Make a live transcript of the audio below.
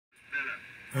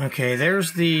Okay,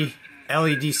 there's the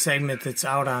LED segment that's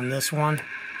out on this one.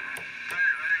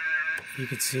 You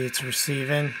can see it's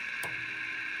receiving.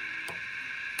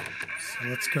 So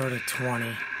let's go to 20.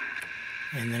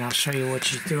 And then I'll show you what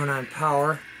she's doing on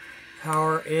power.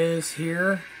 Power is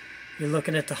here. You're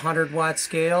looking at the 100-watt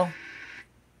scale.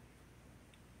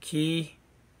 Key,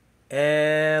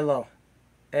 low,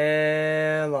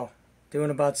 low.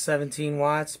 Doing about 17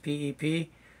 watts, PEP.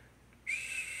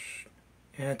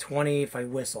 And 20 if I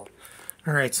whistle.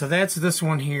 Alright, so that's this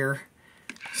one here.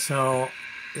 So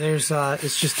there's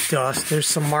it's just dust. There's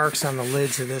some marks on the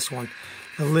lids of this one.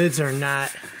 The lids are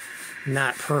not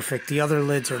perfect. The other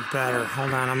lids are better.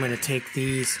 Hold on, I'm going to take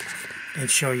these and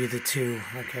show you the two.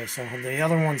 Okay, so the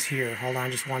other one's here. Hold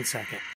on just one second.